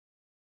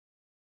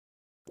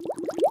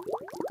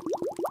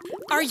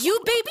Are you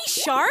Baby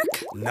Shark?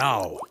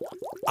 No,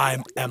 I'm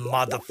a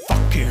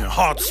motherfucking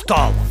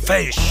hardstyle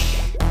fish.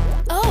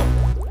 Oh.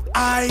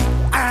 I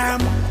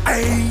am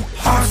a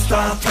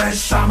hardstyle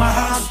fish. I'm a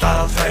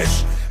hardstyle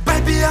fish.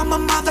 Baby, I'm a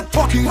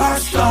motherfucking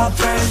hardstyle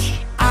fish.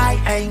 I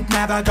ain't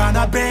never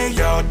gonna be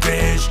your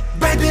dish.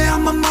 Baby,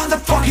 I'm a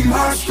motherfucking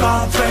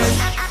hardstyle fish.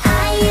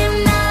 I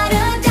am not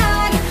a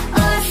dog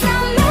or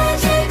some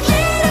magic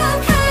little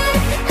pet.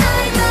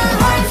 I'm a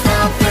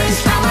hardstyle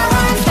fish. I'm a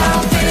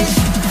hardstyle fish.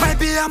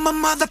 Baby, I'm a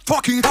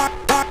motherfucking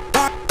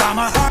I'm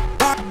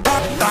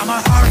a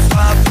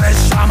hardstyle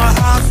fish. I'm a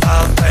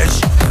hardstyle fish.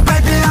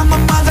 Baby, I'm a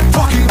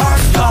motherfucking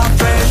hardstyle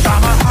fish.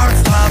 I'm a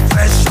hardstyle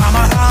fish. I'm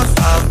a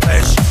hardstyle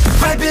fish.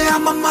 Baby,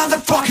 I'm a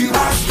motherfucking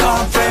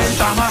hardstyle fish.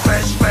 I'm a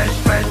fish.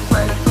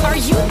 Are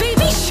you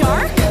Baby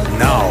Shark?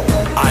 No,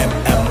 I'm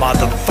a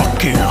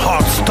motherfucking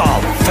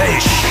hardstyle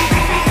fish.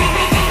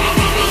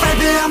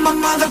 Baby, I'm a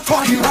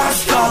motherfucking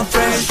hardstyle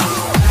fish.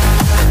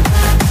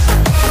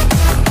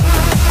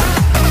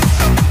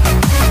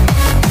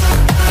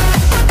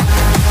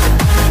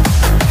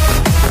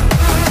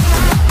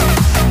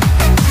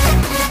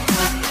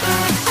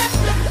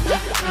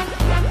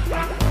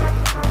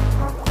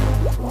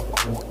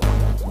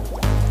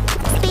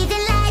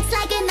 Speeding lights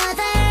like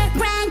another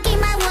rank in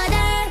my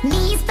water.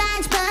 Me,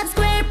 SpongeBob,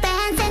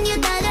 SquarePants, and your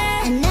daughter.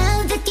 I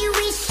know that you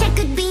wish I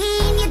could be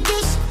in your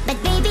dish, but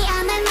baby,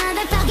 I'm a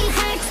motherfucking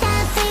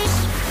hardstyle fish.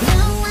 No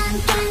one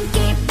can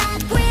keep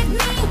up with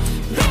me.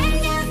 Bring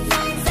your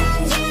friends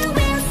and you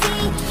will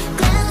see.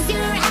 Close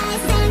your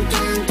eyes and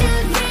count to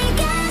three,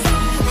 'cause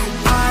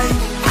I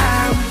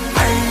am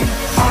a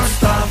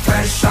hardstyle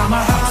fish. I'm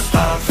a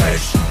hardstyle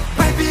fish.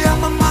 Baby,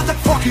 I'm a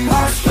motherfucking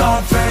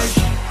hardstyle fish.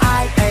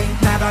 I ain't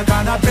never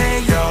gonna be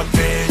your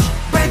dish.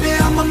 Baby,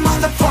 I'm a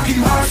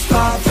motherfucking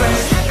hardstyle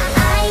fish.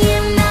 I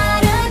am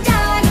not a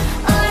dog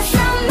or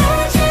some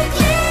magic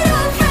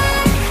little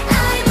pet.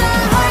 I'm a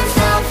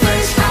hardstyle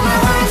fish. I'm a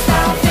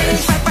hardstyle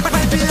fish.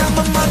 Baby, I'm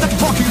a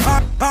motherfucking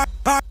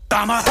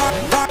I'm a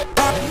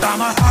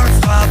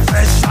hardstyle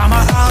fish. I'm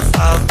a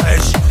hardstyle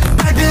fish.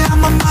 Baby,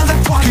 I'm a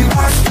motherfucking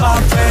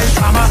hardstyle fish.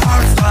 I'm a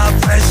hardstyle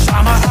fish.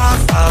 I'm a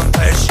hardstyle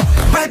fish.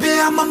 Baby,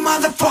 I'm a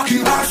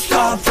motherfucking hardstyle